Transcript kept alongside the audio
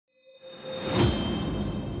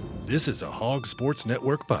This is a Hog Sports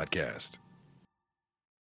Network podcast.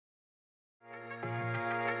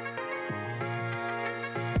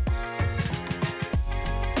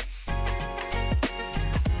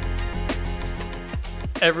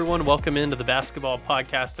 Everyone, welcome into the Basketball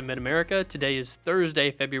Podcast of Mid-America. Today is Thursday,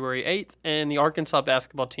 February 8th, and the Arkansas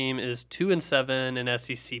basketball team is 2-7 in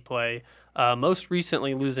SEC play, most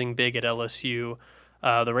recently losing big at LSU.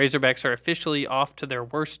 The Razorbacks are officially off to their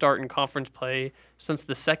worst start in conference play since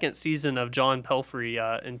the second season of John Pelphrey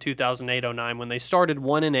in 2008-09, when they started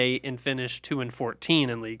 1-8 and finished 2-14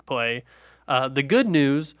 in league play. The good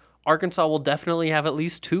news, Arkansas will definitely have at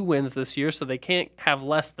least 2 wins this year, so they can't have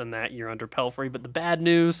less than that year under Pelphrey. But the bad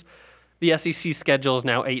news, the SEC schedule is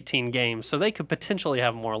now 18 games, so they could potentially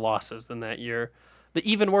have more losses than that year. The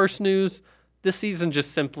even worse news, this season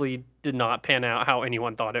just simply did not pan out how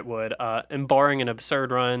anyone thought it would. And barring an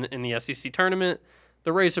absurd run in the SEC tournament, the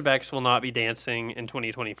Razorbacks will not be dancing in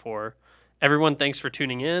 2024. Everyone, thanks for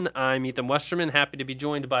tuning in. I'm Ethan Westerman, happy to be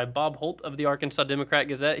joined by Bob Holt of the Arkansas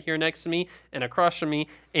Democrat-Gazette here next to me, and across from me,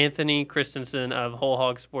 Anthony Christensen of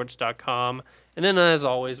WholeHogSports.com. And then, as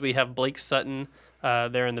always, we have Blake Sutton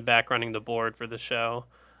there in the back running the board for the show.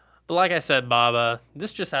 But like I said, Bob,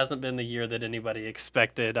 this just hasn't been the year that anybody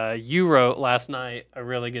expected. You wrote last night a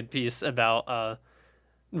really good piece about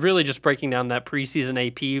really just breaking down that preseason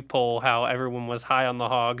AP poll, how everyone was high on the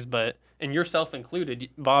Hogs, and yourself included.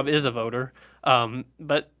 Bob is a voter,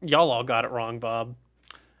 but y'all all got it wrong, Bob.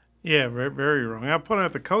 Yeah, very, very wrong. I'll point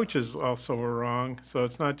out the coaches also were wrong, so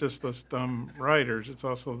it's not just us dumb writers, it's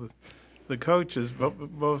also the coaches.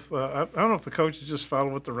 Both I don't know if the coaches just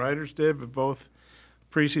followed what the writers did, but both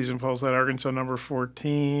preseason polls had Arkansas number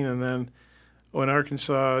 14, and then when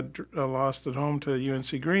Arkansas lost at home to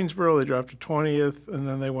UNC Greensboro, they dropped to 20th, and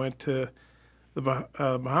then they went to the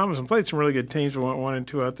Bahamas and played some really good teams. We went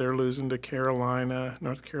 1-2 out there, losing to Carolina,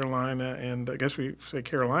 North Carolina, and I guess we say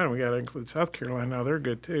Carolina, we got to include South Carolina now. They're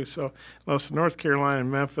good too. So lost to North Carolina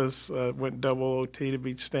and Memphis, went double OT to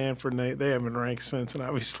beat Stanford, and they haven't been ranked since. And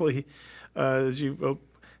obviously, as you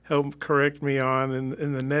helped correct me on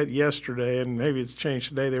in the net yesterday, and maybe it's changed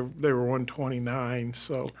today, they were 129.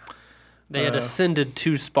 So they had ascended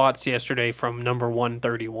 2 spots yesterday from number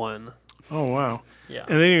 131. Oh, wow. Yeah.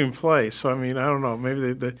 And they didn't even play. So, I mean, I don't know.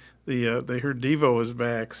 Maybe they heard Devo was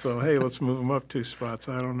back. So, hey, let's move him up 2 spots.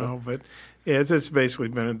 I don't know. But, yeah, it's basically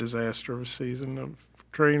been a disaster of a season. A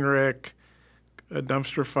train wreck, a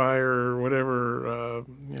dumpster fire, or whatever,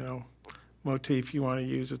 motif you want to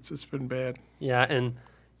use. It's been bad. Yeah, and,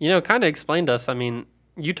 kind of explain to us, I mean,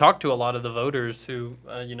 you talked to a lot of the voters who,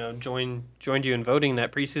 joined you in voting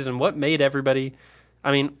that preseason. What made everybody –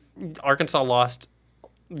 I mean, Arkansas lost –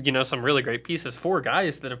 some really great pieces. 4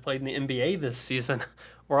 guys that have played in the NBA this season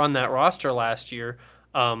were on that roster last year.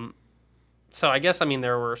 So I guess,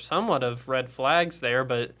 there were somewhat of red flags there,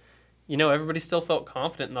 but, everybody still felt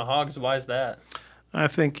confident in the Hogs. Why is that? I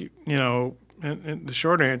think, and the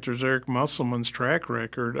short answer is Eric Musselman's track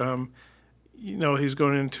record. He's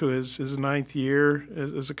going into his 9th year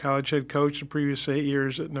as a college head coach, the previous 8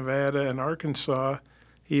 years at Nevada and Arkansas.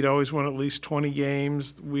 He'd always won at least 20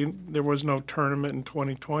 games. There was no tournament in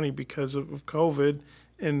 2020 because of COVID,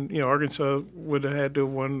 and Arkansas would have had to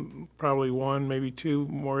have probably won maybe 2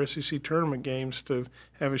 more SEC tournament games to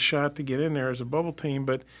have a shot to get in there as a bubble team.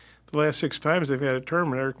 But the last 6 times they've had a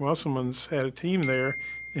tournament, Eric Musselman's had a team there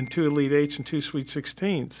in 2 Elite Eights and 2 Sweet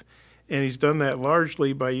 16s. And he's done that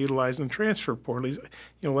largely by utilizing the transfer portal.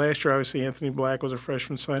 Last year, obviously, Anthony Black was a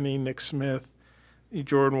freshman signing, Nick Smith,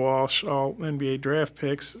 Jordan Walsh, all NBA draft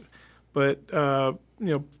picks. But,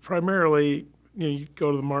 primarily, you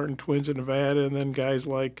go to the Martin Twins in Nevada, and then guys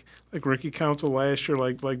like Ricky Council last year,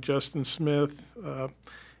 like Justin Smith. You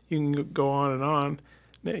can go on and on.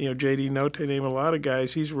 J.D. Note, name a lot of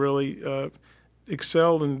guys. He's really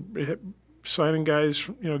excelled in signing guys,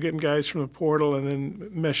 getting guys from the portal and then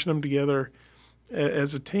meshing them together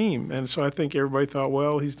as a team. And so I think everybody thought,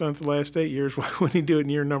 well, he's done it the last 8 years. Why wouldn't he do it in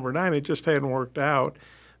year number 9? It just hadn't worked out.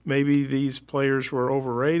 Maybe these players were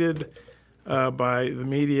overrated by the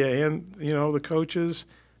media and, the coaches.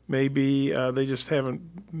 Maybe they just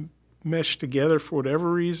haven't meshed together for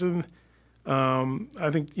whatever reason. I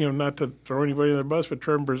think, not to throw anybody in the bus, but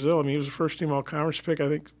Trevor Brazile, he was a first-team all-conference pick. I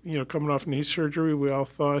think, coming off knee surgery, we all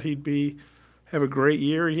thought he'd have a great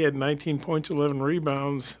year. He had 19 points, 11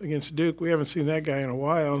 rebounds against Duke. We haven't seen that guy in a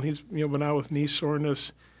while, and he's been out with knee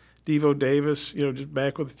soreness. Devo Davis, just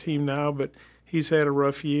back with the team now, but he's had a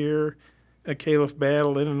rough year. Caleb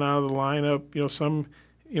Battle in and out of the lineup. Some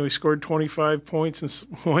he scored 25 points in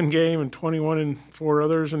one game and 21 in 4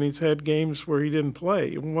 others, and he's had games where he didn't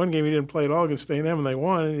play. In one game he didn't play at all against A&M, and they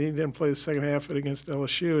won, and he didn't play the second half of it against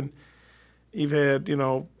LSU. And you've had,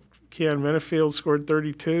 Keon Menefield scored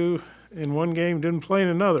 32 in one game, didn't play in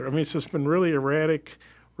another. I mean, it's just been really erratic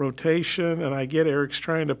rotation, and I get Eric's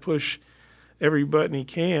trying to push every button he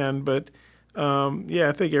can, but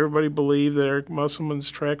I think everybody believed that Eric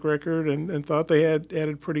Musselman's track record and thought they had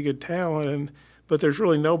added pretty good talent, but there's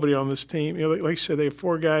really nobody on this team. Like I said, they have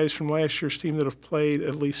 4 guys from last year's team that have played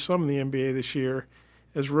at least some in the NBA this year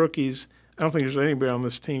as rookies. I don't think there's anybody on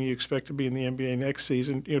this team you expect to be in the NBA next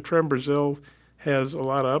season. Trem Brazil has a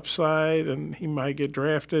lot of upside, and he might get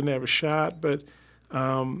drafted and have a shot. But,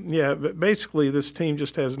 but basically this team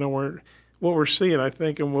just has nowhere – what we're seeing, I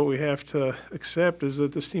think, and what we have to accept is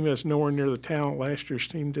that this team has nowhere near the talent last year's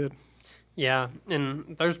team did. Yeah,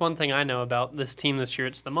 and there's one thing I know about this team this year.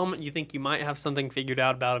 It's the moment you think you might have something figured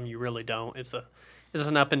out about them, you really don't. It's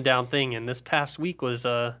an up and down thing, and this past week was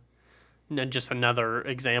just another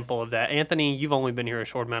example of that. Anthony, you've only been here a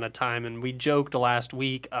short amount of time, and we joked last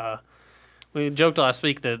week that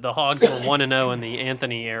the Hogs were 1-0 in the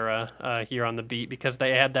Anthony era here on the beat because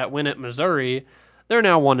they had that win at Missouri. They're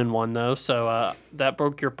now 1-1 though, so that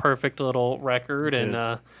broke your perfect little record,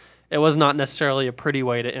 and it was not necessarily a pretty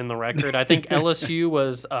way to end the record. I think LSU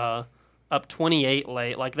was up 28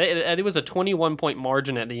 late. It was a 21-point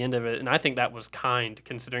margin at the end of it, and I think that was kind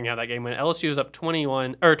considering how that game went. LSU was up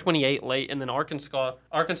 28 late, and then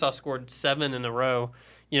Arkansas scored 7 in a row.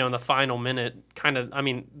 In the final minute,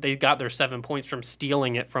 they got their 7 points from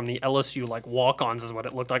stealing it from the LSU walk-ons is what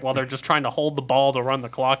it looked like while they're just trying to hold the ball to run the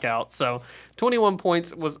clock out. So 21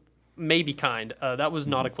 points was maybe kind. That was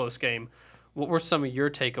not a close game. What were some of your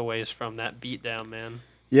takeaways from that beatdown, man?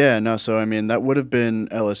 Yeah, no, so that would have been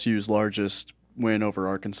LSU's largest win over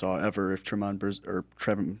Arkansas ever if Tremont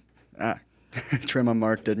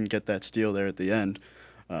Mark didn't get that steal there at the end.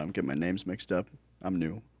 Get my names mixed up. I'm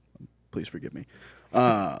new. Please forgive me.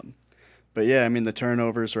 But yeah, the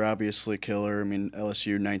turnovers are obviously killer.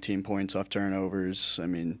 LSU 19 points off turnovers.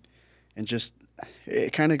 And just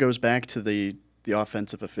it kind of goes back to the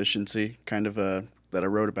offensive efficiency that I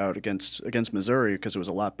wrote about against Missouri because it was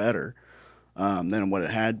a lot better than what it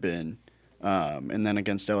had been. And then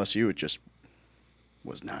against LSU, it just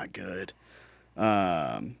was not good.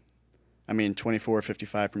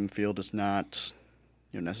 24-55 from the field is not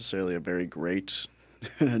necessarily a very great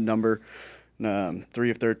number. 3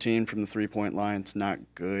 of 13 from the three-point line, it's not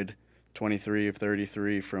good. 23 of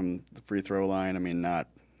 33 from the free throw line, not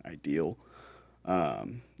ideal.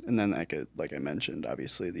 And then, like I mentioned,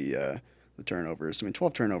 obviously the turnovers.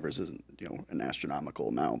 12 turnovers isn't an astronomical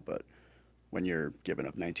amount, but when you're giving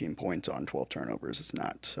up 19 points on 12 turnovers, it's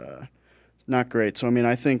not great. So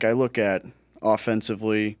I think I look at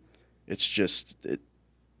offensively, it's just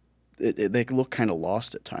they look kind of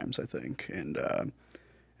lost at times, I think, and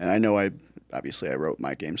I know I wrote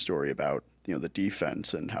my game story about the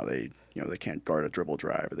defense and how they can't guard a dribble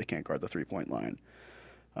drive or they can't guard the 3-point line.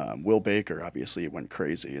 Will Baker obviously went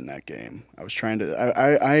crazy in that game.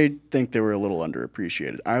 I think they were a little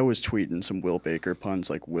underappreciated. I was tweeting some Will Baker puns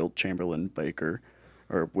like Wilt Chamberlain Baker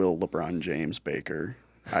or Will LeBron James Baker.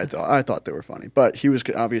 I thought they were funny, but he was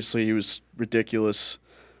ridiculous.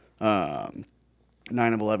 9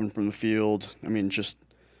 of 11 from the field. Just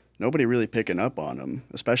nobody really picking up on him,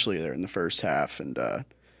 especially there in the first half, and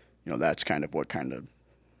that's kind of what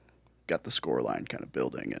got the scoreline kind of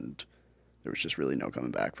building, and there was just really no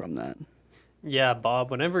coming back from that. Yeah,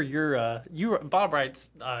 Bob. Whenever Bob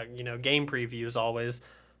writes, game previews always,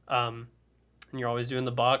 and you're always doing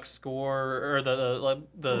the box score or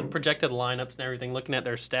the projected lineups and everything, looking at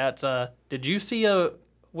their stats. Did you see a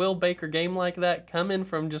Will Baker game like that coming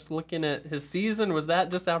from just looking at his season? Was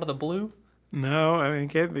that just out of the blue? No, I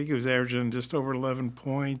think he was averaging just over 11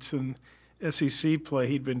 points. In SEC play,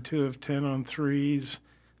 he'd been 2 of 10 on threes.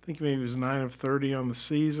 I think maybe he was 9 of 30 on the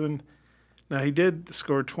season. Now, he did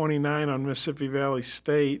score 29 on Mississippi Valley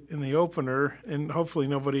State in the opener, and hopefully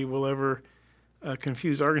nobody will ever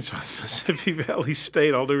confuse Arkansas with Mississippi Valley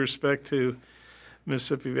State, all due respect to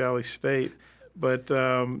Mississippi Valley State. But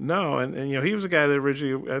no, and he was a guy that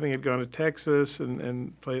originally, I think, had gone to Texas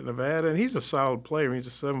and played at Nevada, and he's a solid player. He's a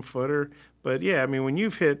 7-footer. But, yeah, when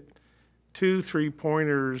you've hit 2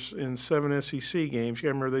 3-pointers in 7 SEC games, you got to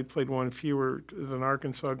remember they played one fewer than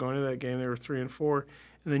Arkansas going into that game. They were 3 and 4.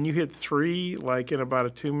 And then you hit 3, in about a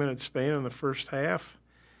 2-minute span in the first half.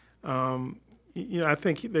 I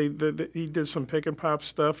think he did some pick and pop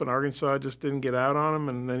stuff, and Arkansas just didn't get out on him.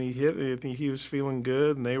 And then he hit, and I think he was feeling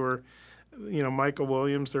good, and they were Michael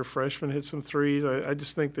Williams, their freshman, hit some threes. I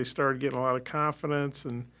just think they started getting a lot of confidence,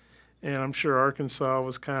 and I'm sure Arkansas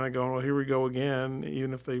was kind of going, well, here we go again.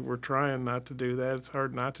 Even if they were trying not to do that, it's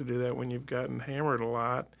hard not to do that when you've gotten hammered a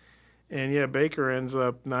lot. And, yeah, Baker ends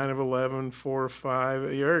up 9 of 11, 4 of 5.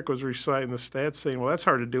 Eric was reciting the stats saying, well, that's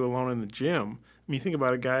hard to do alone in the gym. I mean, you think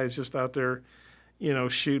about a guy who's just out there,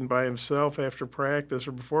 shooting by himself after practice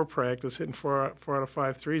or before practice, hitting four out of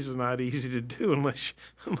 5 threes is not easy to do unless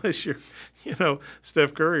you're,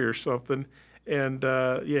 Steph Curry or something. And,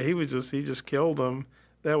 he just killed them.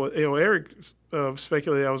 That was, Eric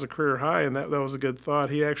speculated that was a career high, and that was a good thought.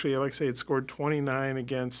 He actually, like I say, had scored 29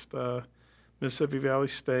 against Mississippi Valley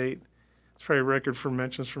State. It's probably a record for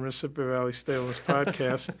mentions for Mississippi Valley State on this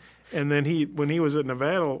podcast. And then when he was at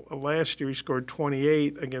Nevada last year, he scored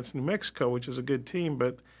 28 against New Mexico, which is a good team,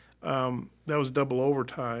 but that was double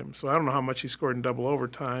overtime. So I don't know how much he scored in double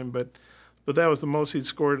overtime, but that was the most he'd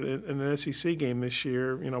scored in an SEC game this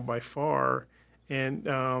year, by far. And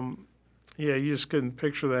you just couldn't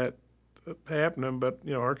picture that happening. But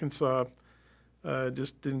Arkansas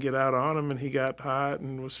just didn't get out on him, and he got hot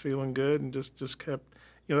and was feeling good, and just kept.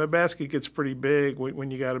 That basket gets pretty big when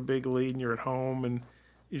you got a big lead and you're at home, and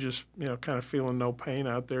you just kind of feeling no pain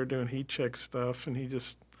out there doing heat check stuff. And he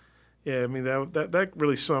just, that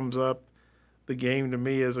really sums up the game to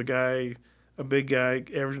me as a big guy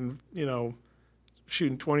averaging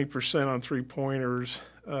shooting 20% on 3-pointers,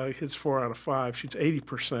 hits 4 out of 5, shoots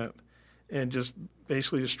 80%, and just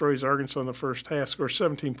basically destroys Arkansas in the first half. Scores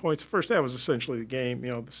 17 points. The first half was essentially the game.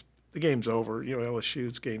 The game's over.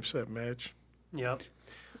 LSU's game, set, match. Yep.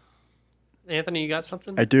 Anthony, you got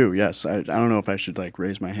something? I do, yes. I don't know if I should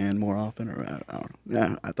raise my hand more often, or I don't know.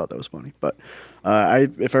 Yeah, I thought that was funny. But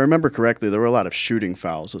if I remember correctly, there were a lot of shooting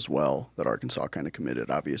fouls as well that Arkansas kind of committed.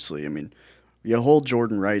 Obviously, I mean, you hold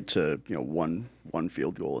Jordan Wright to one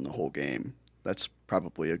field goal in the whole game. That's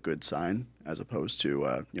probably a good sign as opposed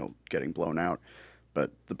to getting blown out. But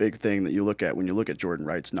the big thing that you look at when you look at Jordan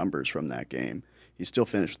Wright's numbers from that game, he still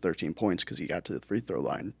finished with 13 points because he got to the free throw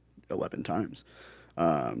line 11 times.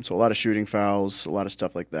 So a lot of shooting fouls, a lot of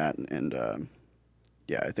stuff like that, and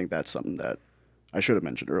I think that's something that I should have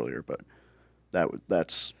mentioned earlier, but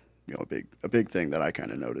that's a big thing that I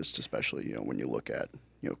kind of noticed, especially when you look at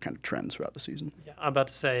kind of trends throughout the season. Yeah, I'm about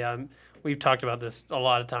to say we've talked about this a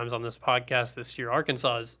lot of times on this podcast this year.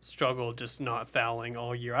 Arkansas has struggled just not fouling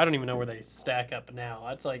all year. I don't even know where they stack up now.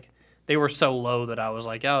 It's like they were so low that I was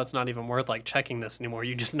like, oh, it's not even worth checking this anymore.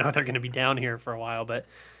 You just know they're going to be down here for a while, but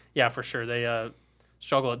yeah, for sure they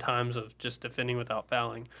struggle at times of just defending without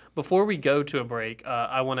fouling. Before we go to a break,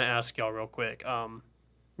 I want to ask y'all real quick.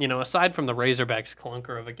 Aside from the Razorbacks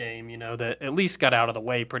clunker of a game, that at least got out of the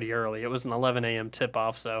way pretty early. It was an 11 a.m.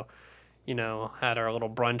 tip-off, so, had our little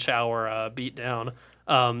brunch hour beat down.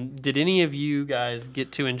 Did any of you guys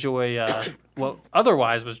get to enjoy what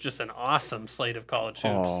otherwise was just an awesome slate of college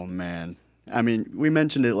hoops? Oh, man. I mean, we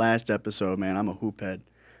mentioned it last episode, man. I'm a hoop head.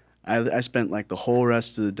 I spent the whole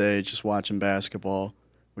rest of the day just watching basketball,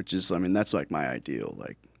 which is, that's my ideal.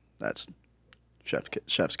 That's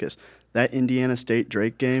chef's kiss. That Indiana State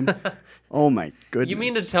Drake game, oh my goodness. You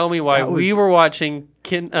mean to tell me why we were watching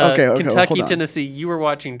Kentucky, Tennessee, you were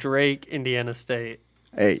watching Drake, Indiana State?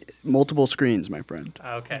 Hey, multiple screens, my friend.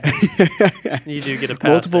 Okay. You do get a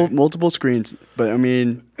pass multiple screens, but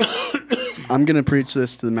I'm going to preach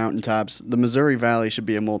this to the mountaintops. The Missouri Valley should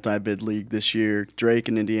be a multi-bid league this year. Drake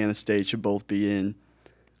and Indiana State should both be in.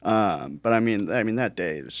 But that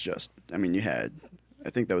day it was just, you had, I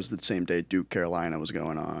think that was the same day Duke Carolina was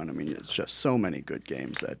going on. It's just so many good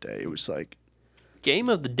games that day. It was game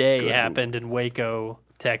of the day happened in Waco,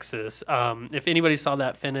 Texas. If anybody saw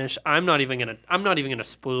that finish, I'm not even gonna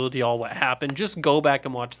spoil to y'all what happened. Just go back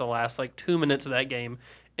and watch the last 2 minutes of that game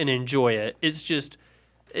and enjoy it. It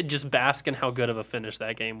just bask in how good of a finish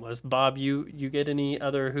that game was. Bob, you get any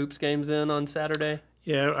other hoops games in on Saturday?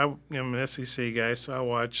 Yeah, I'm an SEC guy, so I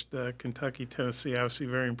watched Kentucky, Tennessee. Obviously,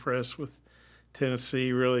 very impressed with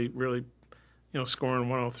Tennessee. Really, scoring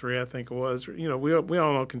 103, I think it was. We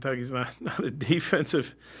all know Kentucky's not a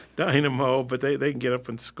defensive dynamo, but they can get up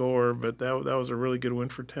and score. But that was a really good win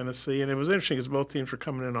for Tennessee, and it was interesting because both teams were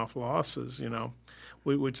coming in off losses.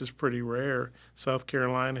 Which is pretty rare. South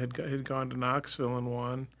Carolina had gone to Knoxville and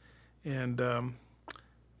won, and I don't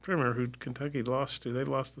remember who Kentucky lost to. They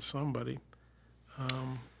lost to somebody,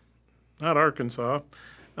 not Arkansas.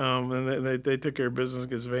 And they took care of business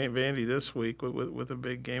against Vandy this week with a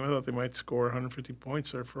big game. I thought they might score 150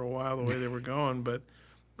 points there for a while the way they were going, but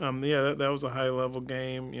that was a high level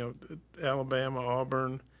game. Alabama,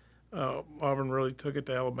 Auburn. Auburn really took it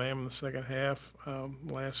to Alabama in the second half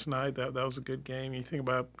last night. That was a good game. You think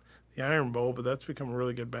about the Iron Bowl, but that's become a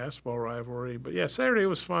really good basketball rivalry. But yeah, Saturday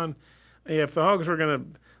was fun. Yeah, if the Hogs were going to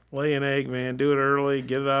lay an egg, man, do it early,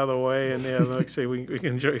 get it out of the way, and like I say, we can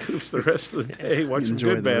enjoy hoops the rest of the day, watch some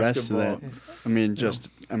good basketball.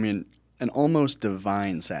 An almost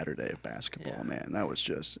divine Saturday of basketball, man. That was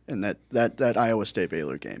just, and that Iowa State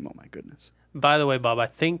Baylor game, oh my goodness. By the way, Bob, I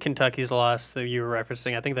think Kentucky's lost that you were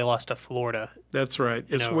referencing. I think they lost to Florida. That's right.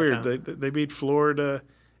 It's weird. They beat Florida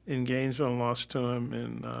in Gainesville and lost to them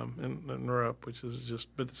in Rupp, which is just.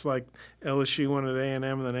 But it's like LSU won at A&M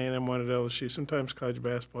and then A&M won at LSU. Sometimes college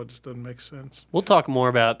basketball just doesn't make sense. We'll talk more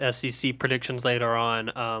about SEC predictions later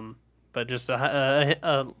on. But just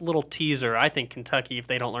a little teaser. I think Kentucky, if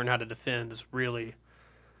they don't learn how to defend,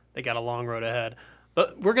 they got a long road ahead.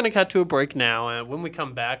 But we're going to cut to a break now, and when we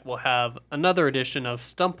come back, we'll have another edition of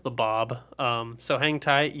Stump the Bob. So hang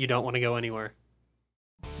tight. You don't want to go anywhere.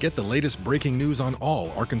 Get the latest breaking news on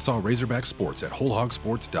all Arkansas Razorback sports at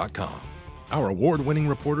WholeHogSports.com. Our award-winning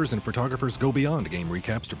reporters and photographers go beyond game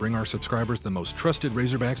recaps to bring our subscribers the most trusted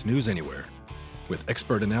Razorbacks news anywhere. With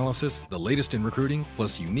expert analysis, the latest in recruiting,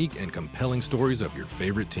 plus unique and compelling stories of your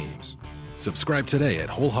favorite teams. Subscribe today at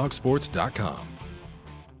WholeHogSports.com.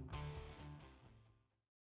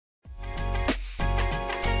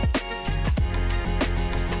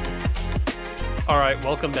 All right,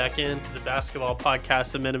 welcome back into the basketball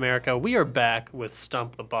podcast of Mid-America. We are back with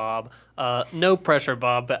Stump the Bob. No pressure,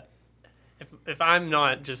 Bob, but if I'm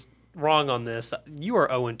not just wrong on this, you are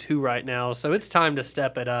 0-2 right now, so it's time to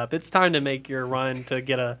step it up. It's time to make your run to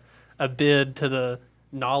get a bid to the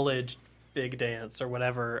Knowledge Big Dance or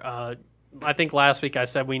whatever. I think last week I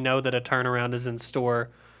said we know that a turnaround is in store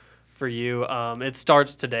for you. It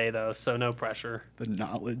starts today, though, so no pressure. The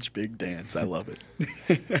Knowledge Big Dance. I love it.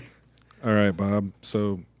 All right, Bob.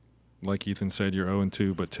 So, like Ethan said, you're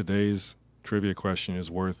 0-2, but today's trivia question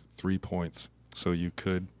is worth 3 points. So you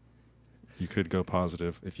could go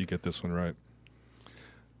positive if you get this one right.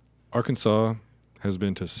 Arkansas has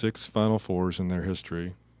been to 6 Final Fours in their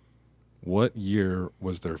history. What year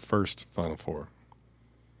was their first Final Four?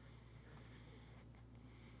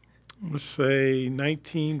 Let's say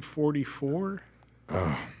 1944.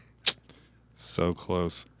 Oh, so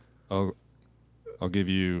close. I'll give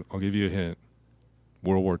you a hint.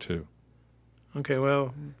 World War II. Okay,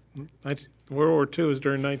 well, World War II was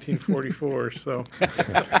during 1944, so.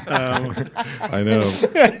 I know.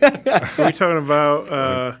 Are we talking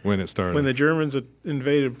about when it started? When the Germans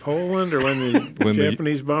invaded Poland, or when the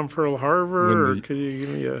Japanese bombed Pearl Harbor, or could you give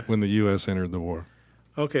me a? When the U.S. entered the war.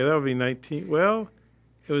 Okay, that would be Well,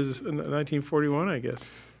 it was 1941, I guess.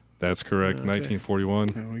 That's correct. Okay. 1941.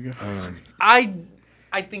 There we go.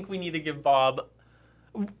 I think we need to give Bob.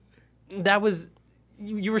 That was.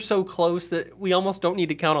 You were so close that we almost don't need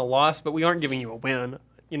to count a loss, but we aren't giving you a win.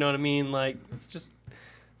 You know what I mean? Like, let's just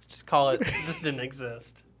call it. This didn't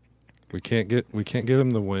exist. We can't give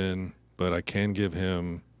him the win, but I can give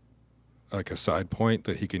him like a side point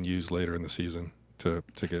that he can use later in the season to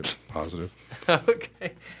get positive.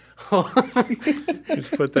 Okay.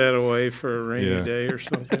 Just put that away for a rainy day or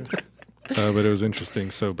something. But it was interesting.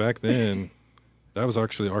 So back then, that was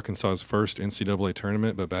actually Arkansas's first NCAA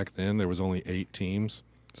tournament, but back then there was only 8 teams.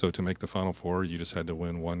 So to make the Final Four, you just had to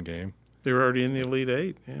win one game. They were already in the Elite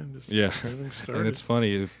Eight. Yeah. And it's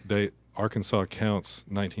funny, Arkansas counts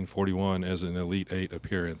 1941 as an Elite Eight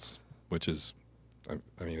appearance, which is,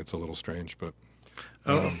 I mean, it's a little strange, but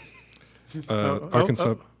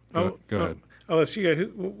Arkansas. Go ahead. I'll ask you guys,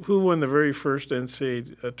 who won the very first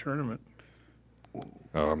NCAA tournament?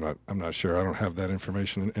 Oh, I'm not sure. I don't have that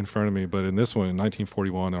information in front of me. But in this one, in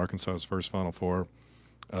 1941, Arkansas's first Final Four,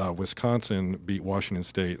 Wisconsin beat Washington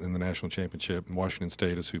State in the national championship, and Washington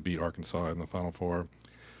State is who beat Arkansas in the Final Four.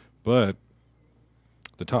 But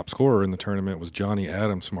the top scorer in the tournament was Johnny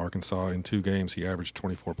Adams from Arkansas. In 2 games, he averaged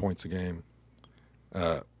 24 points a game,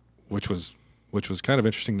 which was kind of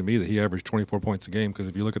interesting to me that he averaged 24 points a game, because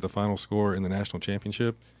if you look at the final score in the national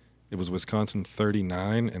championship, it was Wisconsin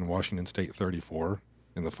 39 and Washington State 34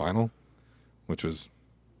 in the final, which was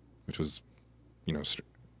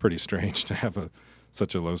pretty strange to have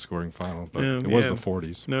such a low scoring final, but it was the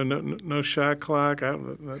 40s. No shot clock.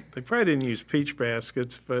 They probably didn't use peach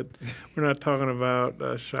baskets, but we're not talking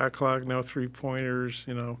about shot clock. No 3-pointers.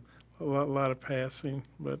 A lot of passing,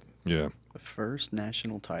 but yeah. The first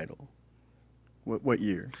national title. What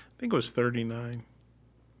year? I think it was 39.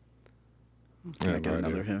 Can I get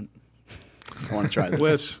another hint? I want to try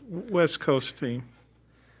this. West Coast team.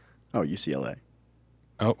 Oh, UCLA.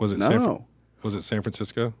 Oh, was it was it San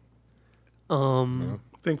Francisco? No.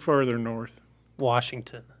 Think farther north.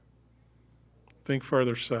 Washington. Think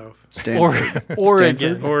farther south. Stanford.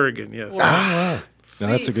 Oregon. Oregon, yes. Wow. Now,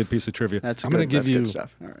 that's a good piece of trivia. That's I'm going to give you, good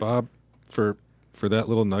stuff. All right. Bob, for that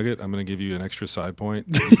little nugget, I'm going to give you an extra side point.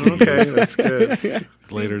 Okay, that's good.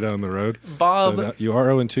 Later down the road. Bob. So you are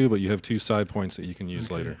 0-2, but you have 2 side points that you can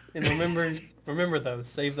use later. And remember those.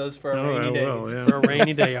 Save those for a Oh, rainy I day. will, yeah. For a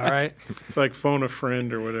rainy day, all right? It's like Phone a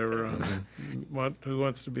Friend or whatever. Who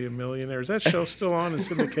Wants to Be a Millionaire? Is that show still on in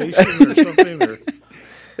syndication or something? Or?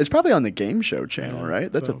 It's probably on the game show channel, Yeah,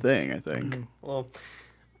 right? That's so- a thing, I think. Well,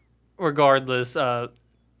 regardless,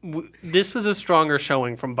 this was a stronger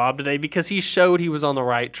showing from Bob today because he showed he was on the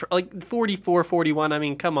right track. Like 44, 41, I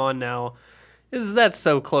mean, come on now. That's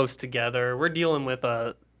so close together. We're dealing with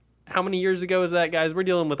how many years ago is that, guys? We're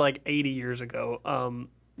dealing with like 80 years ago.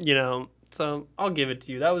 So I'll give it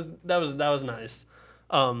to you. That was nice.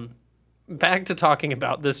 Back to talking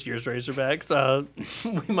about this year's Razorbacks.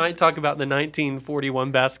 We might talk about the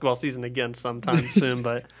 1941 basketball season again sometime soon,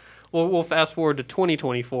 but we'll fast forward to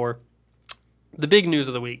 2024. The big news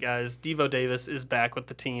of the week, guys, Devo Davis is back with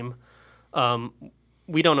the team.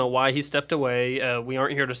 We don't know why he stepped away. We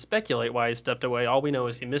aren't here to speculate why he stepped away. All we know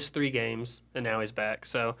is he missed 3 games, and now he's back.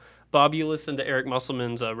 So, Bob, you listened to Eric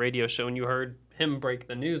Musselman's radio show, and you heard him break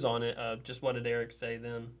the news on it. Just what did Eric say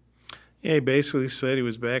then? Yeah, he basically said he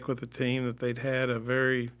was back with the team, that they'd had a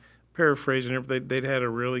very, paraphrasing it, they'd had a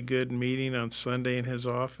really good meeting on Sunday in his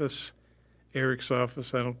office. Eric's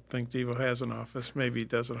office. I don't think Devo has an office. Maybe he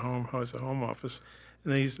does at home, has a home office.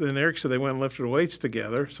 And then Eric said they went and lifted weights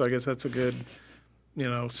together. So I guess that's a good,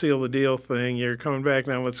 seal the deal thing. You're coming back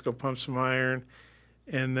now. Let's go pump some iron.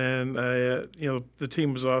 And then, the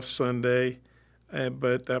team was off Sunday.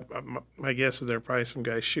 But my guess is there are probably some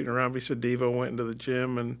guys shooting around. But he said Devo went into the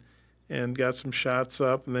gym and got some shots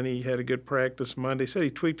up, and then he had a good practice Monday. He said he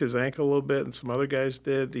tweaked his ankle a little bit, and some other guys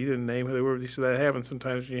did. He didn't name who they were, but he said that happens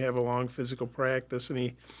sometimes when you have a long physical practice, and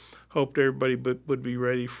he hoped everybody would be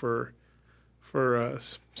ready for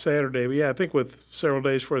Saturday. But, yeah, I think with several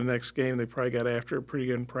days for the next game, they probably got after it pretty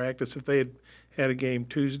good in practice. If they had a game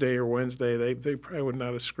Tuesday or Wednesday, they probably would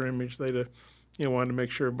not have scrimmaged. They'd have wanted to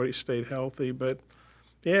make sure everybody stayed healthy. But,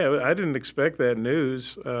 yeah, I didn't expect that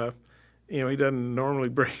news. He doesn't normally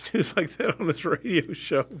break news like that on his radio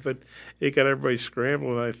show, but it got everybody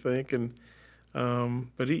scrambling, I think. And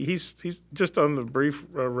but he's just on the brief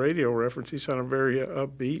radio reference. He sounded very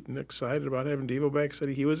upbeat and excited about having Devo back. Said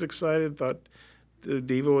he was excited. Thought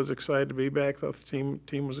Devo was excited to be back. Thought the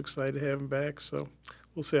team was excited to have him back. So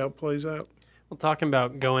we'll see how it plays out. Well, talking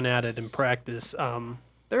about going at it in practice,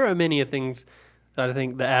 there are many things that I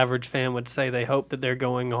think the average fan would say they hope that they're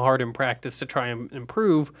going hard in practice to try and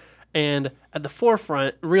improve. And at the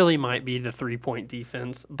forefront really might be the 3-point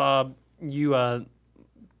defense. Bob, you,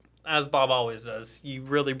 as Bob always does, you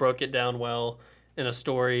really broke it down well in a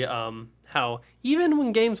story, how even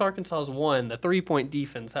when games Arkansas has won, the 3-point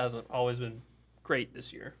defense hasn't always been great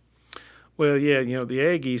this year. Well, yeah, the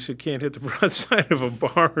Aggies who can't hit the broadside of a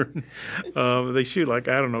barn, they shoot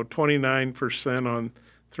 29% on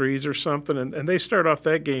threes or something, and they start off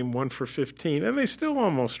that game 1 for 15, and they still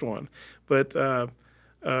almost won. But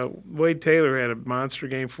Wade Taylor had a monster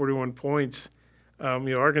game, 41 points.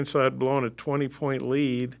 Arkansas had blown a 20-point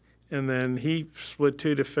lead, and then he split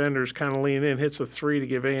 2 defenders, kind of leaning in, hits a 3 to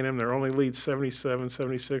give A&M their only lead,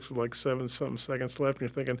 77-76 with 7-something seconds left. And you're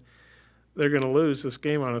thinking they're going to lose this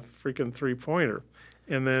game on a freaking 3-pointer.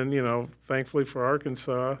 And then, thankfully for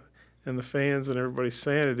Arkansas and the fans and everybody's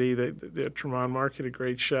sanity, Tremont Mark hit a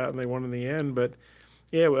great shot, and they won in the end. But,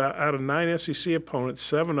 yeah, out of 9 SEC opponents,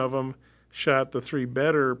 7 of them shot the 3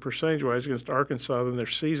 better percentage-wise against Arkansas than their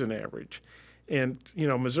season average. And,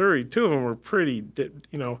 Missouri, 2 of them were pretty,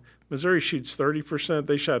 Missouri shoots 30%.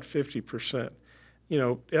 They shot 50%.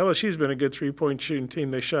 LSU's been a good 3-point shooting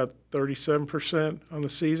team. They shot 37% on the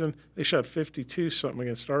season. They shot 52-something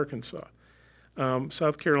against Arkansas.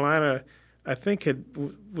 South Carolina, I think,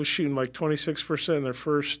 was shooting 26% in their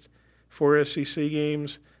first 4 SEC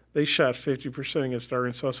games. They shot 50% against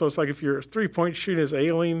Arkansas. So it's like if your 3-point shooting is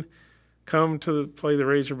ailing, come to play the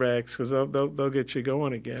Razorbacks because they'll get you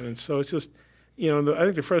going again. And so it's just, I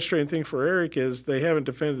think the frustrating thing for Eric is they haven't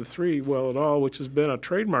defended the 3 well at all, which has been a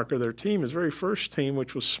trademark of their team. His very first team,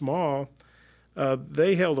 which was small,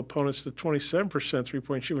 they held opponents to 27%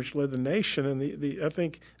 3-point shooting, which led the nation. And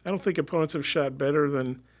I don't think opponents have shot better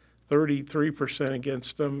than 33%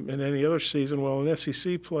 against them in any other season. Well, in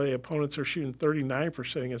SEC play, opponents are shooting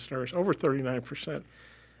 39% against ours, over 39%.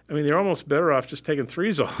 I mean, they're almost better off just taking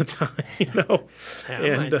threes all the time, Yeah,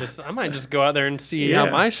 I might just go out there and see how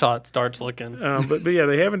my shot starts looking. But yeah,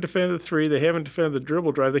 they haven't defended the 3. They haven't defended the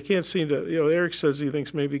dribble drive. They can't seem to. Eric says he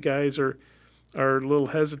thinks maybe guys are, are a little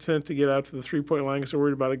hesitant to get out to the three-point line because they're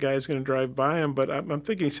worried about a guy's going to drive by them. But I'm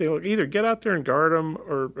thinking, say, look, either get out there and guard them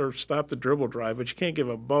or stop the dribble drive, but you can't give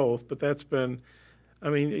up both. But that's been, I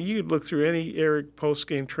mean, you could look through any Eric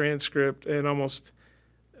post-game transcript and almost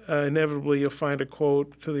inevitably you'll find a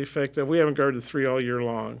quote to the effect of, we haven't guarded three all year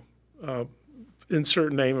long.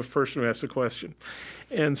 Insert name of person who asked the question.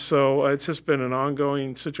 And so it's just been an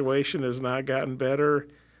ongoing situation, has not gotten better.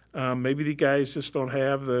 Maybe the guys just don't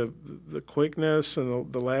have the quickness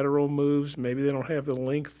and the lateral moves. Maybe they don't have the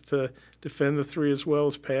length to defend the three as well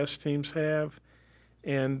as past teams have.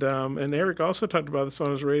 And Eric also talked about this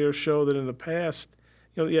on his radio show that in the past,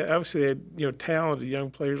 obviously they had talented young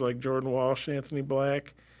players like Jordan Walsh, Anthony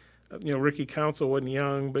Black. Ricky Council wasn't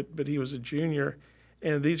young, but he was a junior.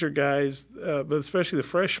 And these are guys, but especially the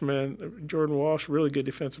freshmen, Jordan Walsh, really good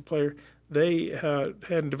defensive player. They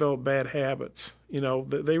hadn't developed bad habits.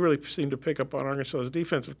 They really seem to pick up on Arkansas's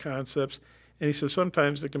defensive concepts. And he says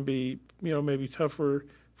sometimes it can be, maybe tougher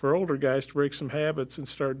for older guys to break some habits and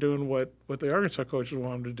start doing what the Arkansas coaches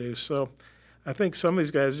want them to do. So I think some of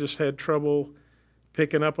these guys just had trouble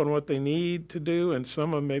picking up on what they need to do, and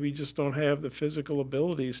some of them maybe just don't have the physical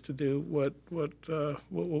abilities to do what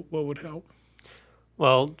would help.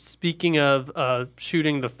 Well, speaking of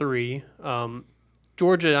shooting the three,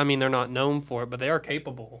 Georgia, I mean, they're not known for it, but they are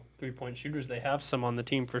capable three-point shooters. They have some on the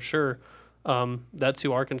team for sure. That's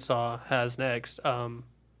who Arkansas has next.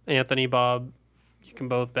 Anthony, Bob, you can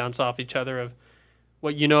both bounce off each other of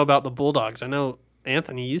what you know about the Bulldogs. I know,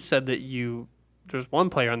 Anthony, you said that there's one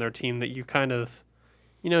player on their team that you kind of,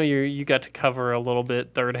 you got to cover a little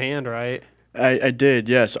bit third hand, right? I did,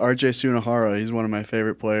 yes. R.J. Sunahara, he's one of my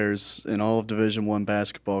favorite players in all of Division I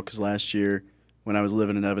basketball because last year when I was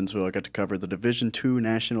living in Evansville, I got to cover the Division II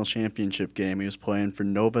National Championship game. He was playing for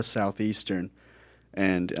Nova Southeastern,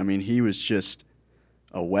 and, I mean, he was just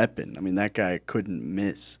a weapon. I mean, that guy couldn't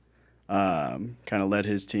miss. Kind of led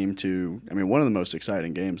his team to, one of the most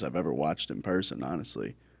exciting games I've ever watched in person,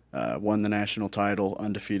 honestly. Won the national title,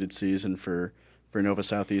 undefeated season for Nova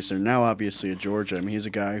Southeastern. Now, obviously, at Georgia, he's a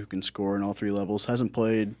guy who can score in all three levels. Hasn't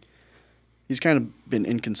played. He's kind of been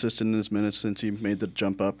inconsistent in his minutes since he made the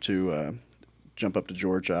jump up to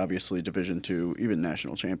Georgia. Obviously, Division II, even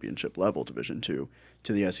national championship level Division II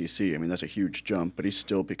to the SEC. That's a huge jump, but he's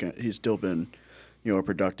still been, a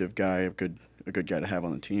productive guy, a good guy to have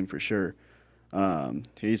on the team for sure.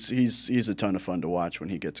 He's a ton of fun to watch when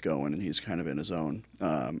he gets going, and he's kind of in his own.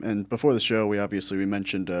 And before the show, we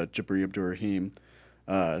mentioned Jabri Abdur-Rahim,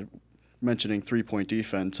 mentioning three-point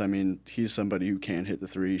defense. He's somebody who can hit the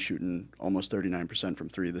three, shooting almost 39% from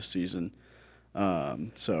three this season.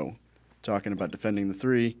 So talking about defending the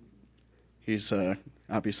three, he's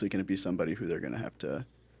obviously going to be somebody who they're going to have to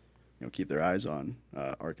keep their eyes on,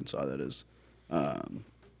 Arkansas, that is.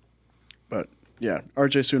 But yeah,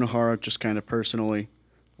 R.J. Sunahara, just kind of personally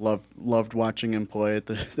loved watching him play at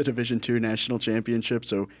the Division II National Championship.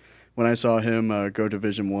 So when I saw him go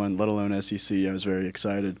Division I, let alone SEC, I was very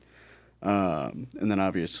excited. And then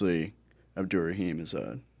obviously Abdur-Rahim is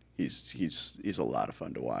he's a lot of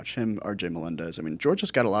fun to watch. Him, R.J. Melendez.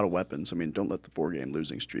 Georgia's got a lot of weapons. Don't let the 4-game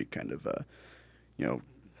losing streak kind of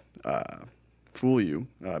fool you.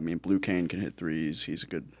 Blue Kane can hit threes. He's a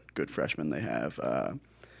good freshman they have.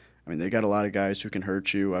 They got a lot of guys who can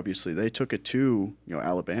hurt you. Obviously, they took it to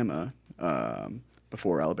Alabama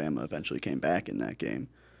before Alabama eventually came back in that game.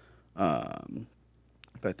 But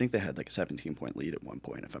I think they had like a 17-point lead at one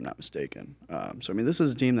point, if I'm not mistaken. So this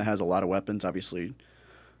is a team that has a lot of weapons. Obviously,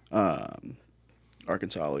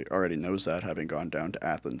 Arkansas already knows that, having gone down to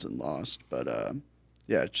Athens and lost. But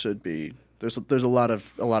it should be. There's a lot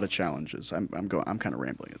of challenges. I'm kind of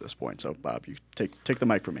rambling at this point. So Bob, you take the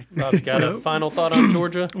mic from me. Bob, you got a final thought on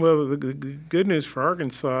Georgia? Well, the good news for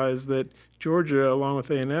Arkansas is that Georgia, along with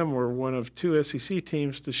A&M, were one of two SEC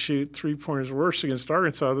teams to shoot three-pointers worse against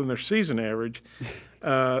Arkansas than their season average.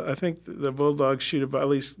 I think the Bulldogs shoot about, at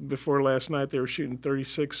least before last night, they were shooting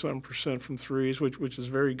 36% from threes, which is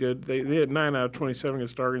very good. They had 9 out of 27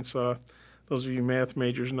 against Arkansas. Those of you math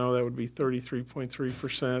majors know that would be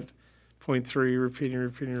 33.3%. 0.3,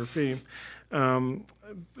 repeating.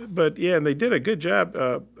 But yeah, and they did a good job.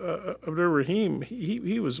 Abdur-Rahim,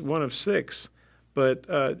 he was one of 6,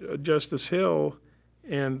 but Justice Hill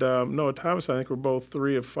and Noah Thomas, I think, were both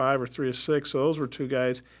 3 of 5 or 3 of 6. So those were two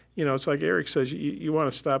guys. It's like Eric says, you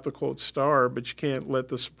want to stop the quote star, but you can't let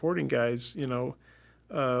the supporting guys,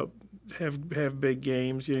 have big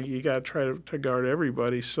games. You got to try to guard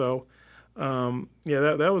everybody. So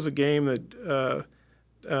that was a game that.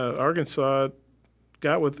 Arkansas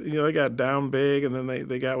they got down big, and then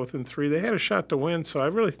they got within 3. They had a shot to win, so I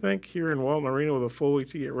really think here in Walton Arena with a full week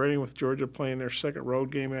to get ready, with Georgia playing their second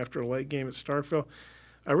road game after a late game at Starkville,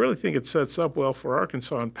 I really think it sets up well for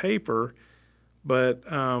Arkansas on paper. But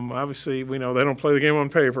obviously, we know they don't play the game on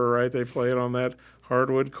paper, right? They play it on that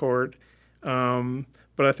hardwood court.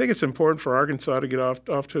 But I think it's important for Arkansas to get off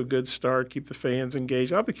to a good start, keep the fans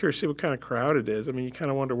engaged. I'll be curious to see what kind of crowd it is. I mean, you kind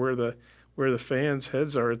of wonder where the fans'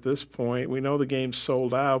 heads are at this point. We know the game's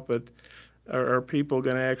sold out, but are people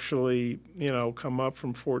going to actually, come up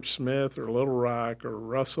from Fort Smith or Little Rock or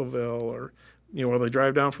Russellville, or, will they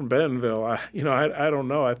drive down from Bentonville? I don't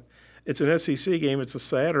know. It's an SEC game. It's a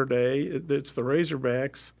Saturday. It's the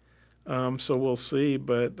Razorbacks, so we'll see.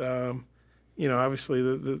 But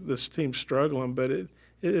obviously this team's struggling, but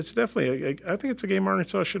it's definitely I think it's a game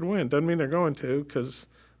Arkansas should win. Doesn't mean they're going to, because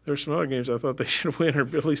there's some other games I thought they should win or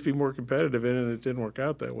at least be more competitive in, and it didn't work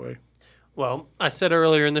out that way. Well, I said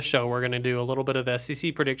earlier in the show we're going to do a little bit of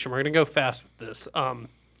SEC prediction. We're going to go fast with this.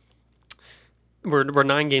 We're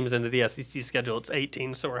 9 games into the SEC schedule. It's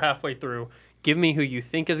 18, so we're halfway through. Give me who you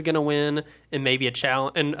think is going to win, and maybe a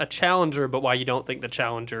challenger, but why you don't think the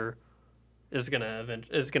challenger is going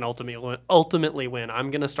to ultimately win.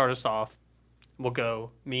 I'm going to start us off. We'll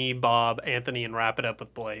go me, Bob, Anthony, and wrap it up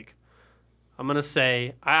with Blake. I'm going to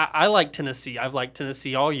say I like Tennessee. I've liked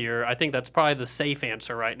Tennessee all year. I think that's probably the safe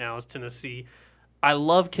answer right now is Tennessee. I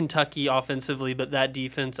love Kentucky offensively, but that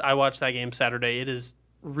defense, I watched that game Saturday. It is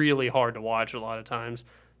really hard to watch a lot of times.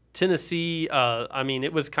 Tennessee,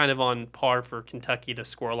 it was kind of on par for Kentucky to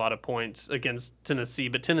score a lot of points against Tennessee,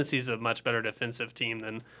 but Tennessee's a much better defensive team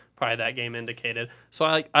than probably that game indicated. So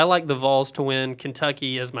I like the Vols to win.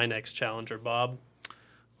 Kentucky is my next challenger, Bob.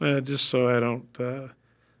 Well, just so I don't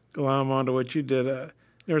glom onto what you did,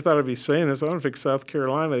 never thought I'd be saying this. I don't think South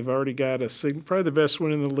Carolina, they've already got probably the best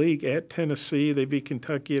win in the league at Tennessee. They beat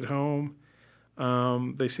Kentucky at home.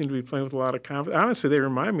 They seem to be playing with a lot of confidence. Honestly, they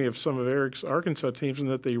remind me of some of Eric's Arkansas teams in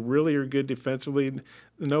that they really are good defensively.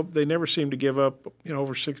 They never seem to give up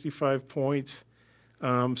over 65 points.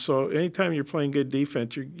 So anytime you're playing good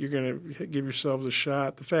defense, you're going to give yourselves a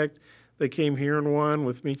shot. The fact they came here and won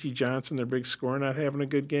with Michie Johnson, their big scorer, not having a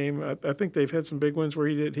good game. I think they've had some big wins where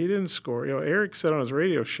he didn't score. Eric said on his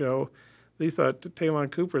radio show he thought Talon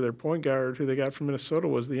Cooper, their point guard, who they got from Minnesota,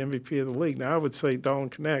 was the MVP of the league. Now I would say Dalton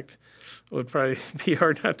Connect would probably be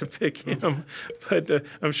hard not to pick him. But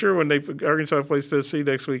I'm sure when Arkansas plays Tennessee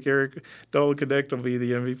next week, Dalton Connect will be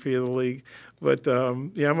the MVP of the league. But,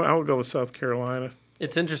 I'll go with South Carolina.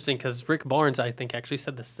 It's interesting because Rick Barnes, I think, actually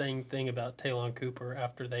said the same thing about Talon Cooper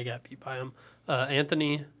after they got beat by him.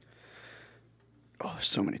 Anthony? Oh, there's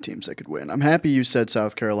so many teams that could win. I'm happy you said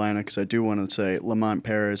South Carolina because I do want to say Lamont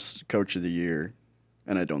Paris, Coach of the Year,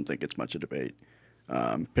 and I don't think it's much a debate.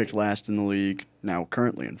 Picked last in the league, now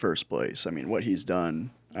currently in first place. I mean, what he's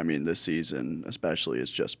done, this season especially,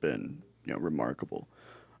 has just been remarkable.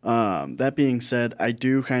 That being said, I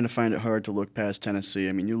do kind of find it hard to look past Tennessee.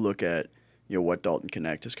 I mean, you look at what Dalton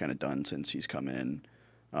Connect has kind of done since he's come in.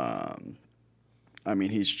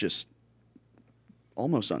 He's just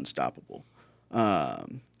almost unstoppable.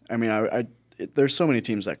 There's so many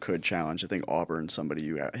teams that could challenge. I think Auburn's somebody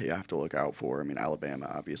you have to look out for.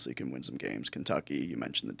 Alabama obviously can win some games. Kentucky, you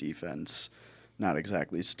mentioned the defense, not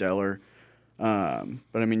exactly stellar. But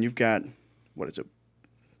you've got,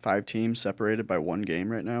 5 teams separated by 1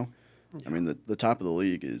 game right now? Yeah. The top of the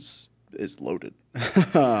league is loaded.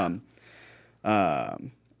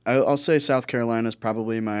 I'll say South Carolina is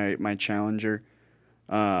probably my challenger.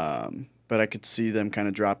 But I could see them kind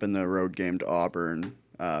of dropping the road game to Auburn,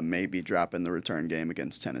 maybe dropping the return game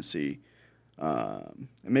against Tennessee, and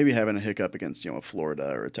maybe having a hiccup against a Florida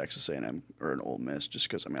or a Texas A&M or an Ole Miss, just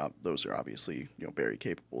because those are obviously very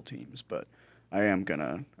capable teams. But I'm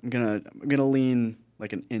gonna lean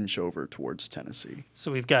like an inch over towards Tennessee.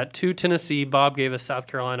 So we've got 2 Tennessee. Bob gave us South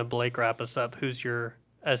Carolina. Blake, wrap us up. Who's your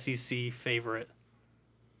SEC favorite?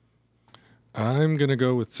 I'm gonna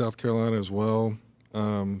go with South Carolina as well.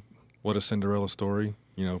 What a Cinderella story,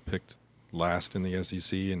 picked last in the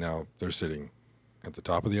SEC, and now they're sitting at the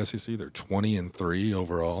top of the SEC. They're 20-3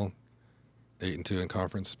 overall, 8-2 in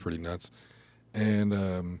conference, pretty nuts. And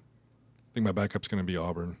I think my backup's going to be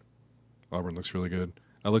Auburn. Auburn looks really good.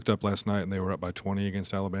 I looked up last night, and they were up by 20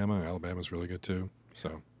 against Alabama, and Alabama's really good too.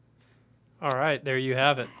 So, all right, there you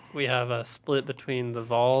have it. We have a split between the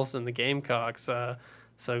Vols and the Gamecocks,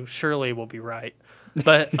 so surely we'll be right.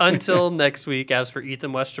 But until next week, as for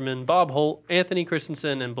Ethan Westerman, Bob Holt, Anthony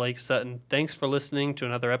Christensen, and Blake Sutton, thanks for listening to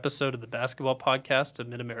another episode of the Basketball Podcast of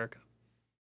Mid-America.